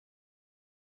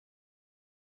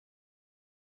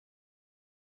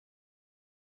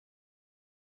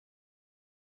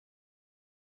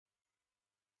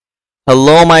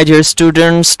Hello, my dear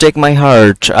students, take my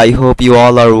heart. I hope you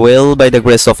all are well by the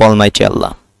grace of Almighty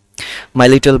Allah. My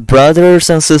little brothers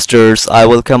and sisters, I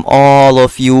welcome all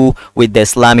of you with the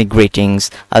Islamic greetings.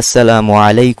 Assalamu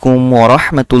alaikum wa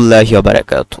rahmatullahi wa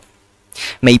barakatuh.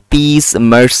 May peace,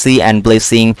 mercy and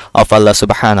blessing of Allah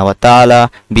subhanahu wa ta'ala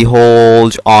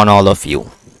behold on all of you.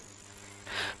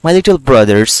 My little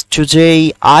brothers,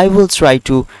 today I will try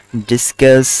to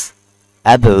discuss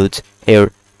about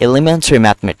our elementary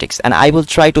mathematics, and I will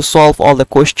try to solve all the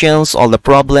questions, all the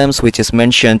problems which is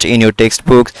mentioned in your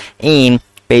textbooks in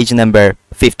page number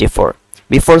 54.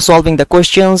 Before solving the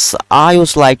questions, I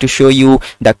would like to show you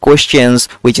the questions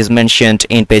which is mentioned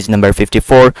in page number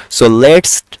 54. So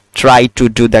let's try to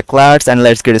do the class and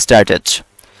let's get started.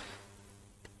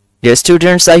 Dear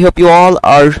students, I hope you all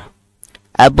are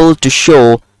able to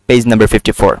show page number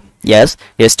 54. Yes,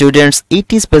 dear students,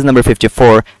 it is page number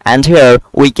 54, and here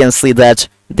we can see that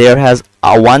there has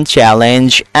one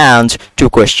challenge and two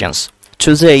questions.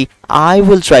 Today I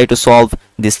will try to solve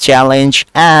this challenge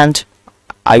and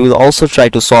I will also try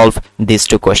to solve these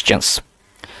two questions.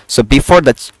 So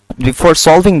before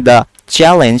solving the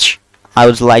challenge, I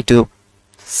would like to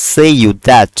say you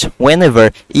that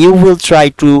whenever you will try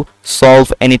to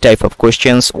solve any type of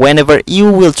questions, whenever you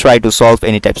will try to solve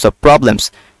any types of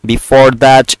problems, before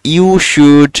that you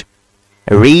should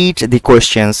read the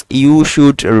questions, you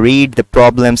should read the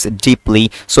problems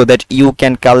deeply so that you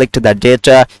can collect the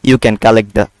data, you can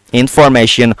collect the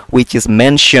information which is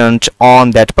mentioned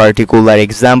on that particular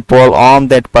example, on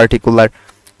that particular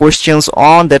questions,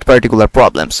 on that particular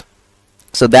problems.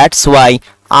 So that's why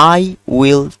I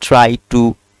will try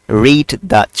to read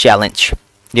the challenge.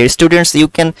 Dear students, you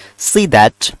can see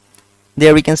that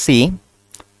there we can see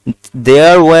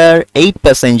there were 8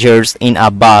 passengers in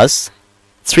a bus.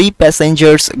 3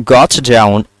 passengers got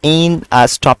down in a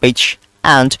stoppage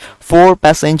and 4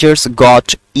 passengers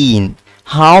got in.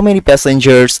 How many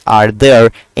passengers are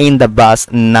there in the bus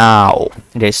now?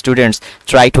 The students,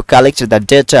 try to collect the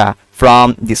data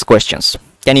from these questions.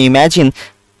 Can you imagine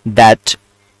that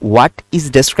what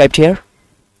is described here?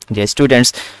 The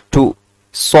students, to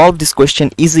solve this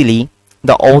question easily,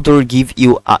 the author give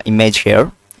you an image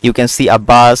here. You can see a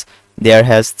bus, there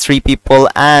has 3 people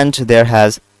and there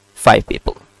has 5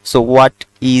 people. So what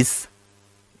is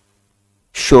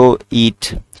show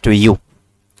it to you?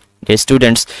 The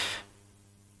students,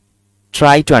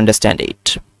 try to understand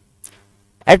it.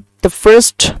 At the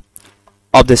first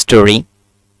of the story,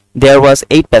 there was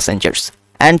 8 passengers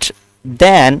and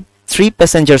then 3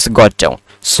 passengers got down.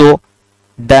 So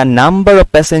the number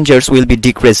of passengers will be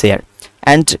decreased here.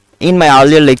 And in my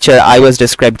earlier lecture, I was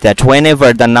described that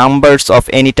whenever the numbers of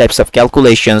any types of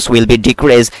calculations will be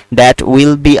decreased, that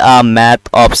will be a math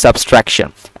of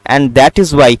subtraction. And that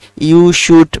is why you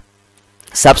should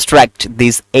subtract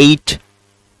this 8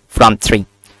 from 3.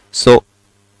 So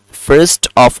first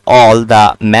of all,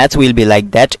 the math will be like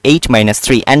that, 8 minus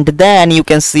 3. And then you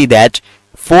can see that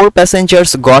 4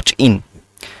 passengers got in.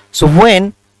 So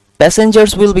when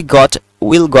passengers will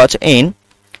got in,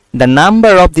 the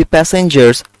number of the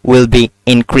passengers will be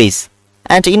increased.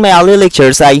 And in my earlier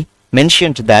lectures I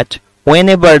mentioned that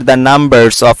whenever the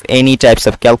numbers of any types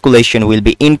of calculation will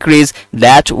be increased,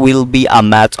 that will be a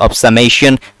math of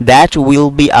summation, that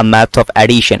will be a math of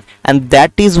addition. And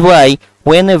that is why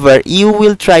whenever you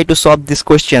will try to solve these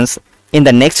questions in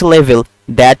the next level,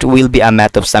 that will be a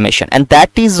math of summation. And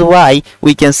that is why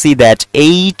we can see that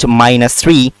 8 minus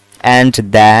 3 and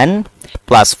then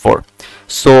plus 4.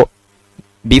 So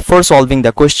before solving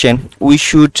the question, we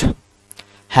should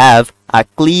have a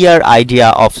clear idea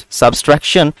of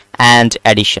subtraction and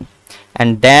addition,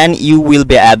 and then you will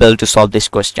be able to solve this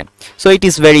question. So it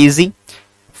is very easy.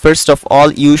 First of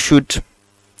all, you should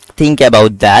think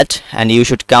about that and you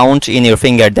should count in your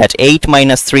finger that 8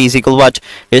 minus 3 is equal what?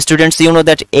 Your students, you know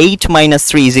that 8 minus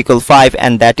 3 is equal 5,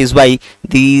 and that is why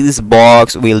this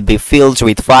box will be filled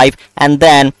with 5, and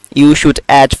then you should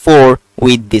add 4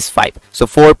 with this 5. So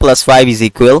 4 plus 5 is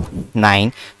equal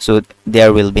 9. So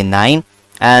there will be 9,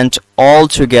 and all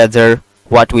together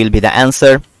what will be the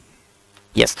answer?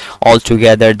 Yes,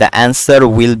 altogether the answer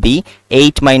will be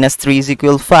 8 minus 3 is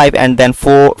equal 5, and then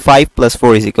 5 plus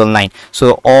 4 is equal 9.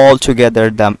 So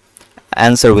altogether the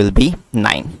answer will be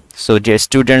 9. So dear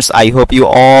students, I hope you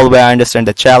all will understand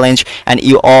the challenge and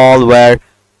you all were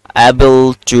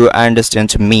able to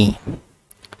understand me.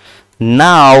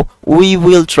 Now we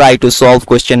will try to solve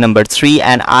question number 3,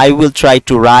 and I will try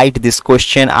to write this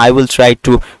question, I will try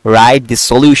to write the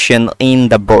solution in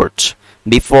the board.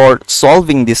 Before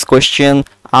solving this question,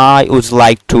 I would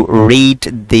like to read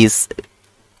this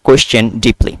question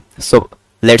deeply. So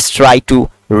let's try to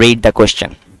read the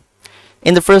question.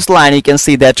 In the first line you can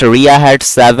see that Ria had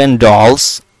 7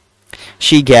 dolls.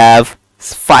 She gave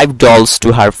 5 dolls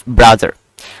to her brother.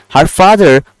 Her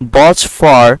father bought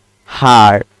for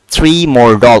her 3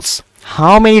 more dolls.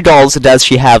 How many dolls does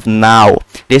she have now?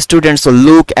 The students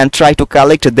look and try to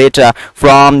collect data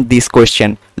from this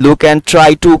question. Look and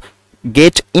try to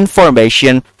get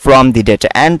information from the data,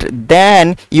 and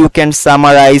then you can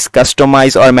summarize,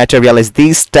 customize or materialize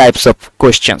these types of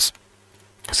questions.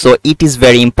 So it is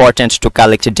very important to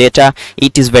collect data.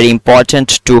 It is very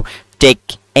important to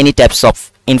take any types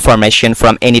of information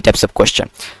from any types of question.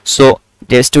 So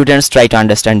the students try to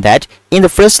understand that. In the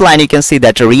first line you can see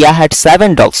that Ria had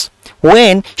 7 dolls.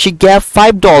 When she gave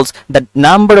 5 dolls, the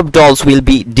number of dolls will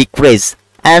be decreased.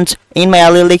 And in my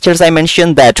earlier lectures I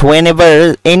mentioned that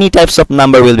whenever any types of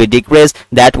number will be decreased,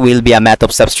 that will be a method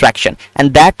of subtraction.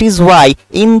 And that is why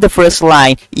in the first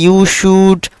line you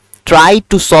should try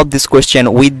to solve this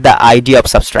question with the idea of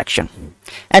subtraction.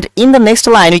 And in the next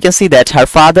line you can see that her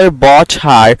father bought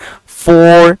her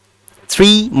for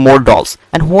 3 more dolls.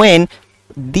 And when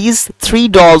these 3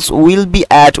 dolls will be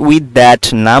added with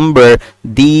that number,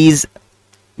 these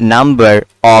number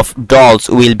of dolls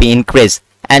will be increased,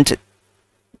 and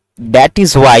that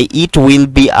is why it will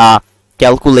be a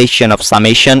calculation of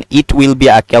summation. It will be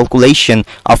a calculation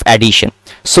of addition.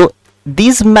 So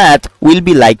this math will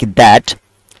be like that.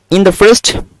 In the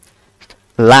first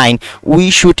line we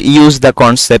should use the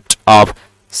concept of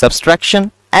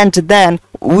subtraction, and then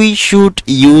we should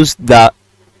use the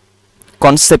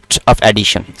concept of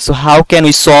addition. So how can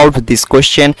we solve this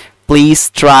question? Please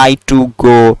try to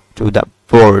go to the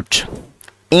board.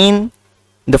 In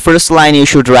the first line you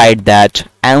should write that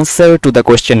answer to the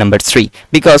question number 3,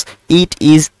 because it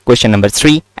is question number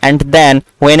 3, and then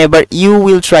whenever you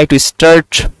will try to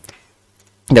start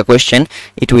the question,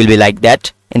 it will be like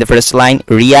that. In the first line,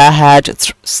 Ria had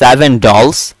 7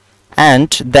 dolls and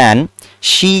then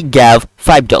she gave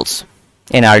 5 dolls.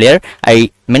 And earlier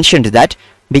I mentioned that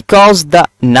because the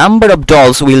number of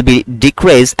dolls will be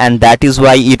decreased, and that is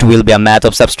why it will be a math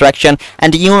of subtraction.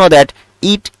 And you know that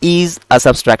it is a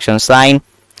subtraction sign,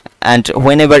 and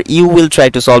whenever you will try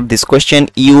to solve this question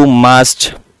you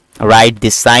must write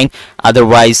this sign,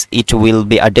 otherwise it will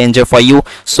be a danger for you.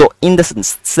 So in the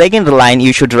second line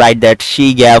you should write that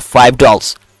she gave 5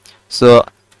 dolls. So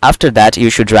after that you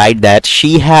should write that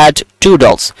she had 2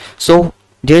 dolls. So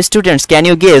dear students, can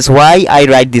you guess why I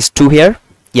write this 2 here?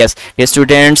 Yes, dear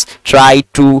students, try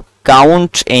to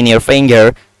count in your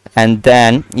finger and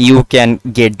then you can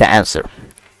get the answer.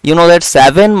 You know that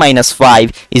 7 minus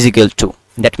 5 is equal to.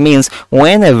 That means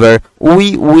whenever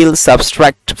we will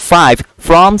subtract 5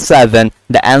 from 7,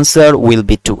 the answer will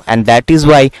be 2, and that is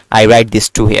why I write this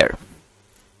 2 here.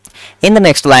 In the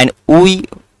next line we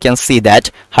can see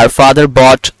that her father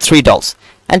bought 3 dolls,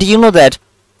 and you know that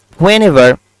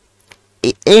whenever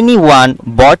anyone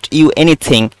bought you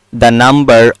anything, the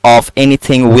number of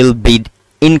anything will be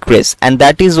increased, and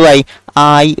that is why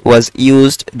I was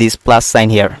used this plus sign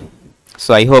here.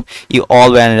 So I hope you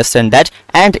all will understand that.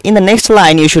 And in the next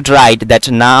line you should write that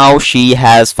now she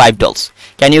has 5 dolls.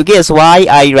 Can you guess why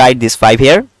I write this 5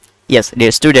 here? Yes,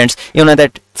 dear students, you know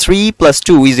that 3 plus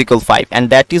 2 is equal 5, and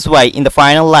that is why in the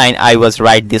final line I was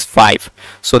write this 5.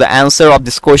 So the answer of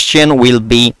this question will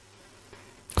be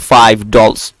 5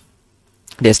 dolls.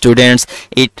 Dear students,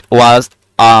 it was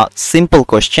a simple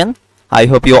question. I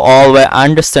hope you all will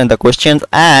understand the questions,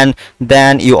 and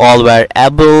then you all were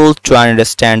able to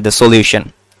understand the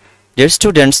solution. Dear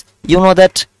students, you know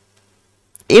that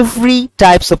every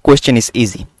types of question is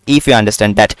easy if you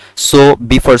understand that. So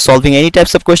before solving any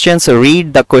types of questions,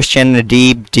 read the question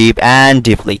deep and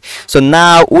deeply. So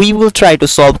now we will try to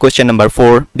solve question number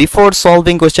 4. Before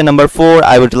solving question number 4,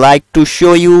 I would like to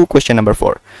show you question number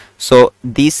 4. So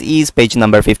this is page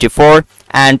number 54,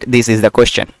 and this is the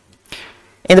question.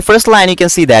 In the first line you can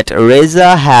see that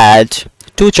Reza had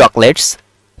 2 chocolates.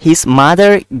 His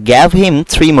mother gave him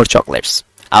 3 more chocolates.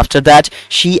 After that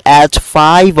she ate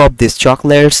 5 of these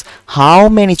chocolates. How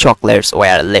many chocolates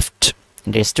were left?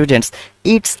 Dear students,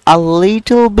 it's a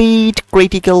little bit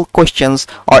critical questions,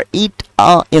 or it's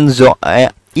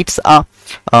a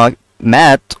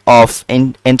math of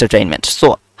entertainment.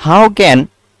 So how can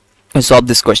we solve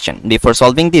this question? Before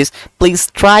solving this,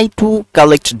 please try to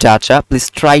collect data. Please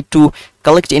try to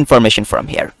collect information from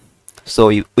here. So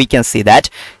we can see that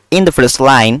in the first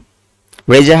line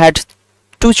Reza had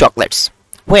 2 chocolates.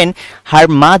 When her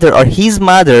mother or his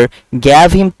mother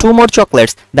gave him 2 more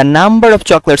chocolates, the number of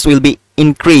chocolates will be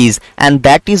increased, and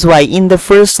that is why in the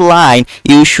first line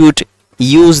you should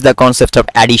use the concept of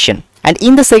addition. And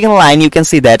in the second line you can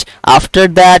see that after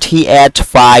that he add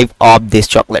 5 of these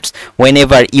chocolates.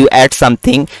 Whenever you add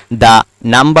something, the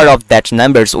number of that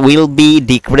numbers will be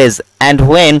decreased, and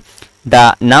when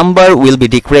the number will be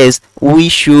decreased, we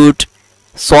should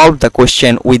solve the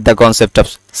question with the concept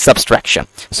of subtraction.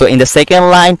 So in the second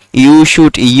line you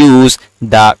should use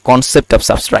the concept of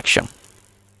subtraction.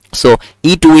 So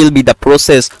it will be the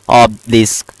process of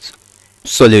this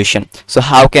solution. So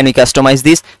how can we customize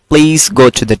this? Please go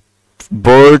to the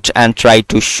board and try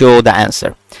to show the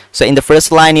answer. So in the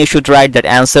first line you should write that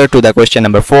answer to the question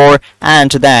number 4,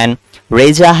 and then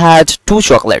Reja had 2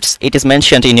 chocolates. It is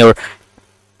mentioned in your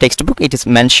textbook, it is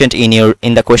mentioned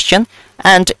in the question.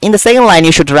 And in the second line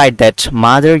you should write that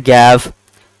mother gave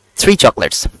 3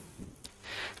 chocolates,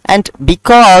 and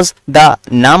because the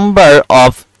number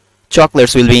of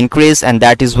chocolates will be increased, and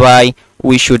that is why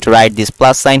we should write this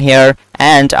plus sign here,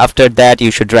 and after that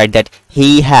you should write that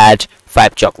he had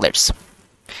 5 chocolates.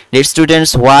 Dear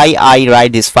students, why I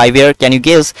write this 5 here? Can you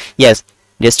guess? Yes,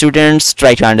 dear students,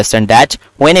 try to understand that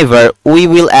whenever we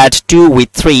will add 2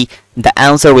 with 3, the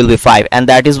answer will be 5, and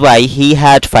that is why he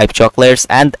had 5 chocolates.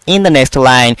 And in the next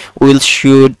line we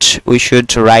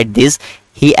should write this,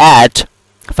 he had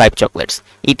 5 chocolates.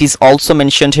 It is also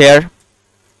mentioned here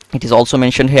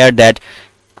that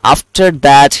after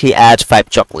that he had 5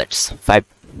 chocolates.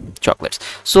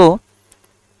 So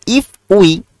if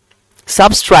we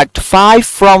subtract 5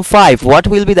 from 5, what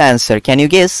will be the answer? Can you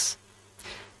guess?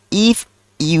 If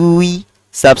we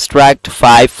subtract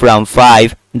 5 from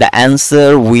 5, the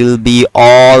answer will be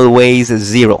always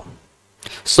 0.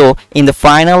 So in the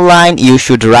final line you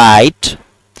should write,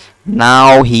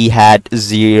 now he had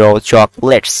 0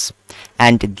 chocolates,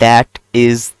 and that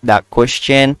is the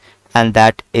question, and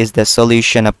that is the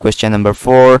solution of question number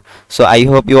 4. So I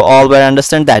hope you all will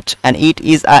understand that, and it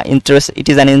is an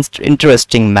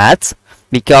interesting maths,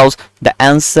 because the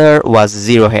answer was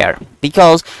 0 here,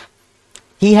 because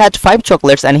he had 5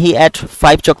 chocolates and he had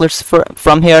 5 chocolates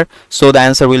from here, so the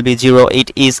answer will be 0. It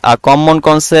is a common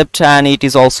concept and it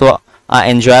is also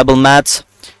enjoyable maths,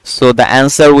 so the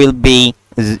answer will be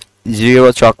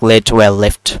 0 chocolate were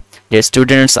left. Dear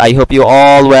students, I hope you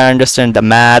all will understand the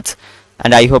math,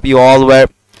 and I hope you all were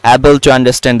able to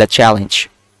understand the challenge.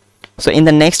 So in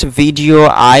the next video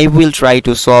I will try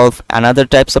to solve another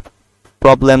types of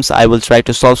problems. I will try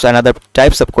to solve another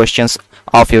types of questions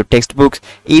of your textbooks.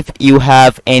 If you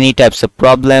have any types of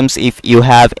problems, if you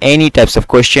have any types of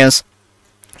questions,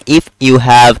 if you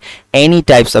have any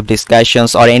types of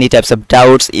discussions or any types of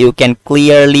doubts, you can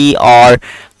clearly or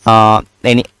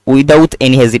without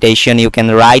any hesitation you can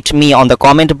write me on the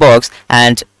comment box,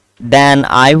 and then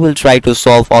I will try to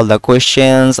solve all the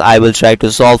questions, I will try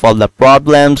to solve all the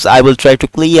problems, I will try to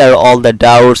clear all the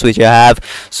doubts which you have.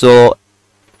 So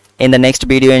in the next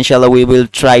video, inshallah, we will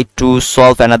try to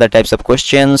solve another types of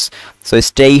questions. So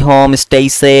stay home, stay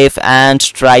safe, and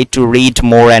try to read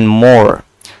more and more.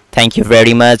 Thank you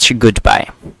very much. Goodbye.